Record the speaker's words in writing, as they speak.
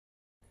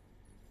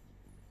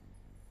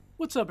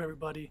What's up,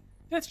 everybody?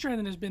 Death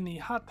Stranding has been the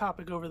hot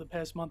topic over the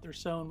past month or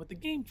so, and with the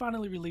game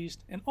finally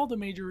released and all the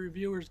major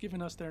reviewers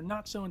giving us their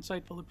not so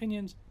insightful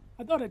opinions,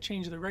 I thought I'd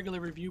change the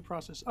regular review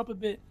process up a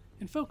bit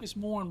and focus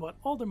more on what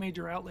all the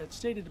major outlets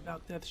stated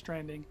about Death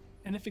Stranding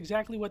and if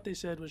exactly what they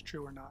said was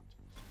true or not.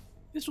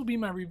 This will be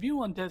my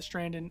review on Death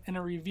Stranding and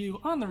a review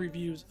on the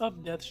reviews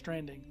of Death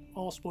Stranding,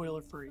 all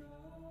spoiler free.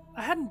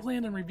 I hadn't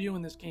planned on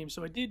reviewing this game,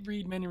 so I did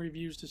read many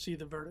reviews to see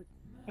the verdict.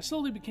 I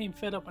slowly became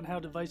fed up on how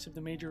divisive the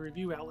major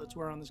review outlets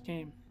were on this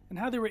game, and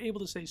how they were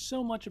able to say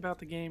so much about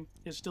the game,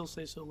 yet still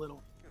say so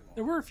little.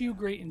 There were a few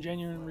great and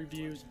genuine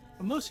reviews,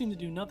 but most seemed to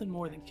do nothing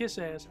more than kiss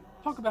ass,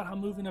 talk about how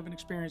moving of an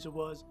experience it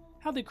was,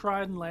 how they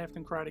cried and laughed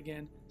and cried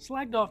again,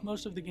 slagged off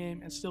most of the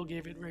game and still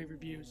gave it rave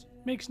reviews.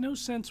 Makes no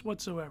sense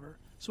whatsoever,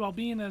 so I'll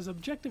be as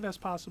objective as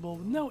possible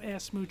with no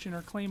ass smooching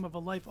or claim of a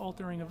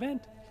life-altering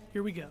event.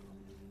 Here we go.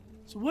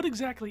 So what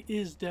exactly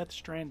is Death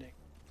Stranding?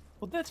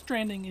 Well, Death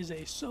Stranding is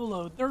a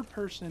solo,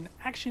 third-person,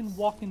 action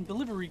walk-in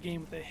delivery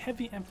game with a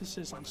heavy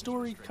emphasis on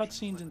story,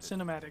 cutscenes, and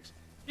cinematics,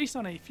 based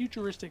on a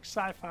futuristic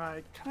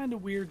sci-fi, kinda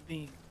weird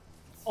theme.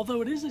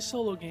 Although it is a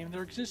solo game,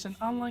 there exists an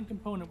online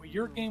component where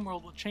your game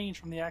world will change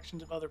from the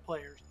actions of other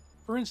players.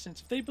 For instance,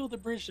 if they build a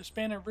bridge to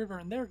span a river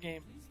in their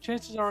game,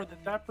 chances are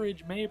that that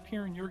bridge may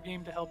appear in your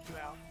game to help you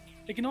out.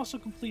 They can also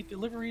complete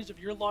deliveries of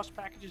your lost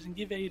packages and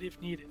give aid if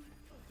needed.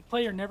 The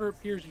player never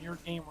appears in your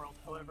game world,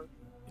 however.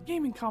 The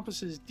game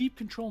encompasses deep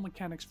control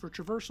mechanics for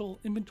traversal,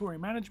 inventory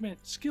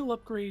management, skill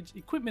upgrades,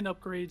 equipment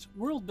upgrades,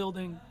 world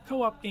building,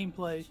 co-op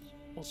gameplay,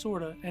 well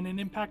sorta, and an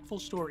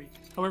impactful story,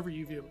 however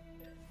you view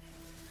it.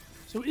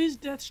 So is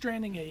Death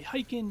Stranding a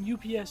hike-in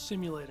UPS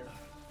simulator?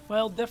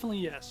 Well, definitely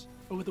yes,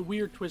 but with a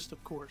weird twist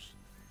of course.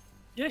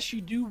 Yes,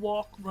 you do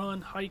walk, run,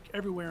 hike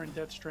everywhere in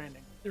Death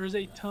Stranding. There is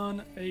a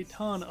ton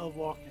of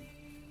walking.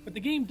 But the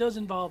game does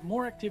involve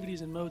more activities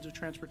and modes of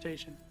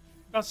transportation.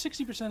 About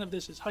 60% of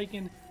this is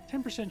hiking,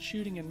 10%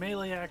 shooting and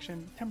melee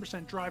action,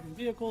 10% driving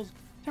vehicles,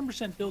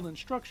 10% building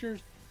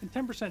structures, and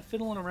 10%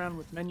 fiddling around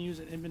with menus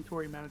and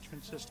inventory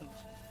management systems.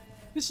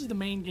 This is the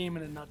main game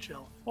in a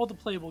nutshell, all the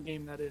playable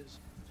game that is.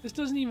 This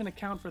doesn't even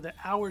account for the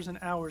hours and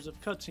hours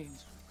of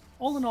cutscenes.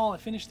 All in all, I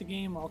finished the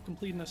game while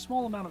completing a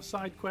small amount of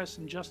side quests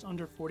in just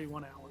under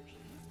 41 hours.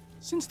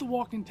 Since the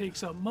walking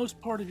takes up most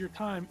part of your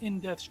time in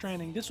Death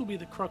Stranding, this will be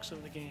the crux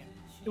of the game.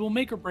 It will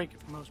make or break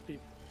it for most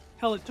people.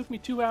 Hell, it took me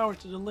 2 hours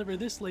to deliver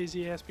this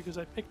lazy ass because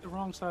I picked the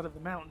wrong side of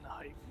the mountain to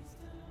hike.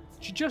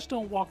 But you just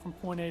don't walk from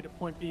point A to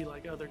point B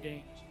like other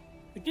games.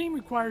 The game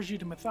requires you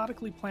to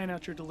methodically plan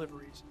out your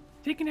deliveries.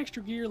 Taking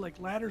extra gear like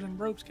ladders and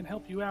ropes can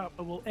help you out,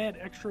 but will add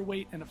extra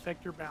weight and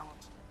affect your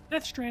balance.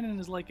 Death Stranding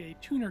is like a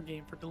tuner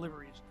game for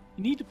deliveries.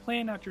 You need to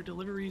plan out your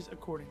deliveries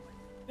accordingly.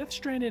 Death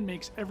Stranding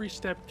makes every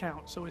step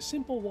count, so a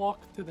simple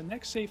walk to the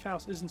next safe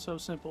house isn't so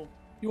simple.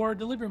 You are a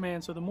delivery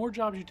man, so the more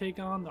jobs you take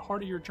on, the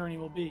harder your journey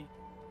will be.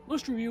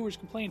 Most reviewers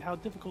complained how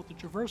difficult the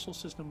traversal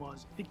system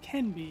was. It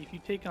can be if you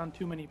take on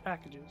too many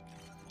packages.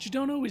 But you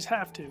don't always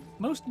have to.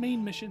 Most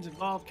main missions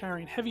involve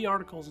carrying heavy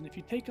articles, and if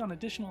you take on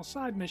additional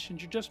side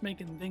missions, you're just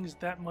making things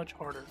that much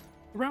harder.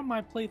 Throughout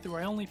my playthrough,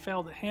 I only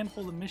failed a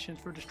handful of missions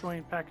for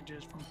destroying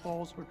packages from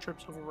falls or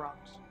trips over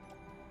rocks.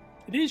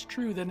 It is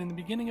true that in the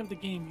beginning of the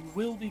game, you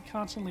will be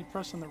constantly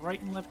pressing the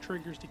right and left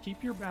triggers to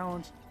keep your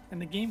balance, and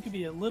the game can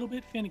be a little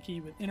bit finicky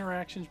with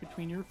interactions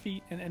between your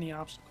feet and any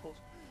obstacles.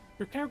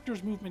 Your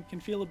character's movement can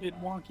feel a bit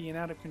wonky and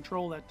out of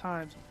control at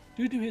times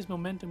due to his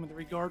momentum with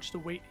regards to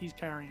weight he's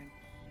carrying.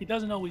 He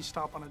doesn't always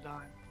stop on a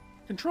dime.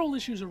 Control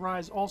issues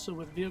arise also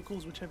with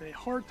vehicles which have a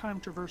hard time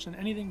traversing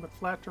anything but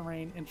flat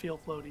terrain and feel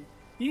floaty.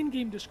 The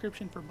in-game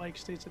description for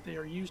bikes states that they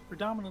are used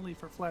predominantly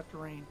for flat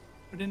terrain,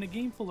 but in a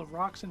game full of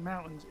rocks and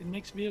mountains, it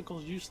makes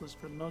vehicles useless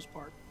for the most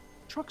part.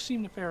 Trucks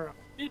seem to fare a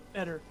bit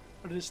better,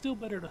 but it is still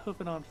better to hoof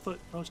it on foot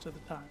most of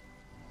the time.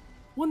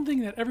 One thing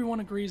that everyone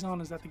agrees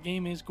on is that the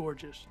game is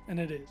gorgeous, and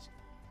it is.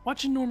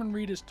 Watching Norman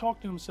Reedus talk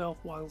to himself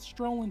while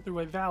strolling through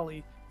a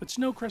valley with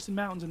snow-crested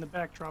mountains in the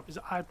backdrop is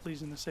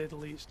eye-pleasing to say the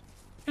least.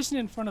 Pissing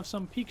in front of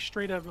some peak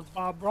straight out of a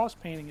Bob Ross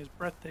painting is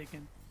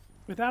breathtaking.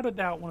 Without a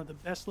doubt one of the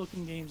best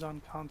looking games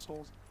on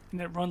consoles, and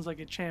it runs like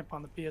a champ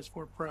on the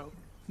PS4 Pro.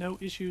 No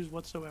issues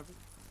whatsoever.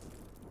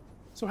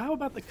 So how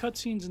about the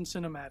cutscenes and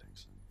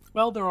cinematics?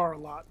 Well, there are a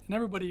lot, and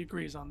everybody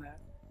agrees on that.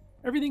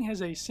 Everything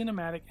has a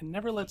cinematic and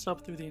never lets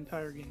up through the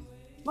entire game.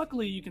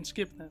 Luckily, you can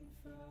skip them.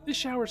 This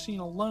shower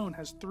scene alone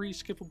has 3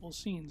 skippable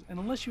scenes, and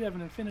unless you have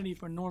an affinity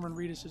for Norman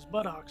Reedus'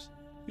 buttocks,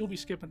 you'll be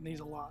skipping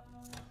these a lot.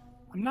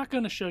 I'm not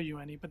going to show you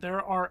any, but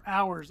there are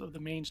hours of the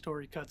main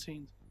story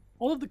cutscenes.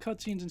 All of the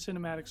cutscenes and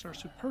cinematics are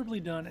superbly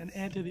done and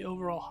add to the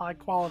overall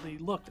high-quality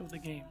look of the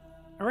game.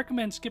 I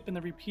recommend skipping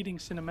the repeating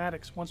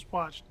cinematics once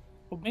watched,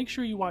 but make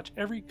sure you watch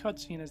every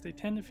cutscene as they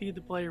tend to feed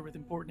the player with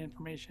important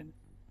information.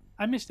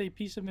 I missed a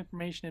piece of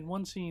information in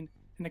one scene,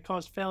 and it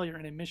caused failure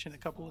in a mission a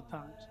couple of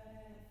times.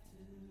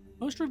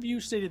 Most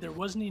reviews stated there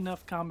wasn't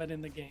enough combat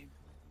in the game.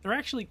 There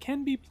actually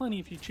can be plenty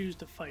if you choose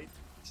to fight.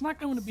 It's not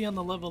going to be on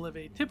the level of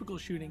a typical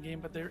shooting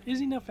game, but there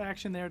is enough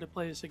action there to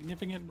play a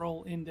significant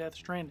role in Death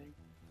Stranding.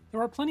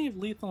 There are plenty of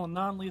lethal and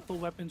non-lethal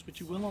weapons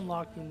which you will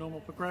unlock through normal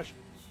progression.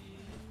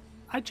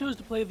 I chose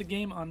to play the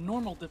game on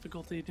normal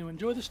difficulty to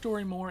enjoy the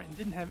story more and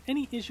didn't have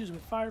any issues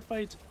with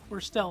firefights or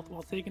stealth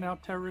while taking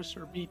out terrorists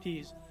or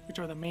BTs, which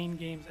are the main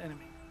game's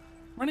enemy.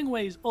 Running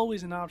away is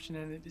always an option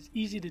and it is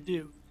easy to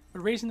do,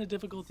 but raising the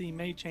difficulty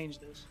may change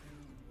this.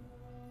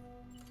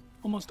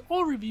 Almost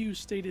all reviews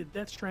stated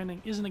Death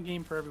Stranding isn't a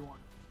game for everyone.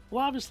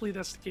 Well, obviously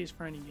that's the case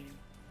for any game.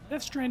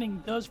 Death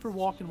Stranding does for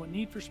walking what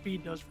Need for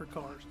Speed does for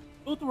cars.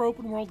 Both are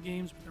open world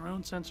games with their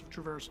own sense of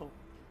traversal.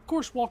 Of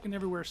course, walking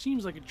everywhere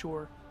seems like a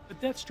chore, but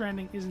Death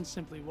Stranding isn't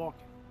simply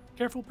walking.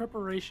 Careful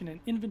preparation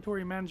and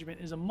inventory management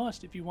is a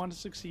must if you want to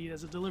succeed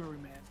as a delivery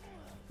man.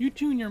 You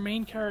tune your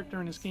main character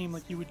in this game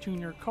like you would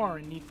tune your car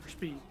in Need for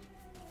Speed.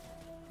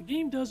 The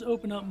game does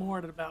open up more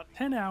at about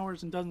 10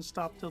 hours and doesn't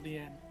stop till the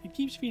end. It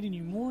keeps feeding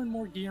you more and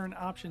more gear and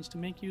options to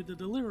make you the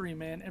delivery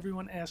man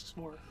everyone asks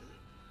for.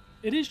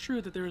 It is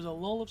true that there is a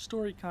lull of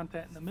story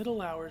content in the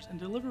middle hours and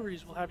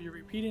deliveries will have you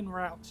repeating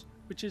routes,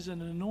 which is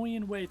an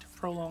annoying way to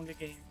prolong a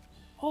game.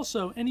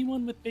 Also,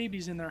 anyone with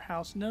babies in their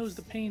house knows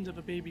the pains of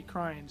a baby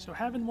crying, so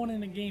having one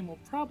in a game will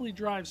probably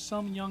drive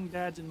some young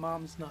dads and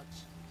moms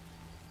nuts.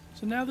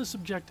 So now the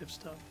subjective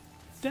stuff.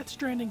 Death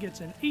Stranding gets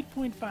an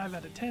 8.5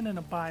 out of 10 and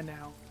a buy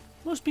now.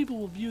 Most people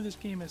will view this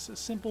game as a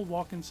simple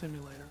walk-in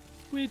simulator,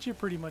 which it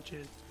pretty much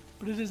is,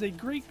 but it is a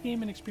great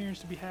gaming experience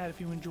to be had if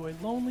you enjoy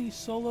lonely,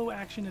 solo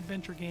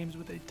action-adventure games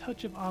with a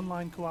touch of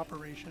online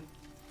cooperation.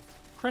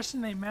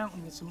 Cresting a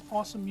mountain with some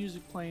awesome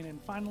music playing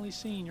and finally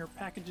seeing your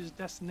package's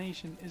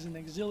destination is an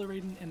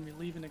exhilarating and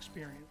relieving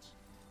experience.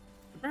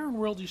 The barren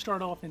world you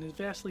start off in is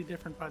vastly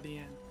different by the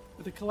end,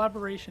 with a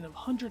collaboration of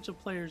hundreds of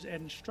players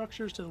adding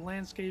structures to the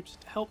landscapes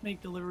to help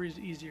make deliveries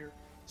easier,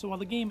 so while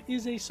the game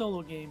is a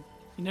solo game,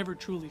 you never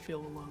truly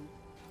feel alone.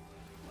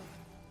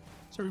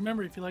 So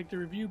remember, if you liked the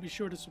review, be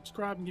sure to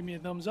subscribe and give me a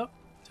thumbs up.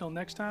 Till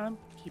next time,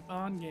 keep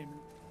on gaming.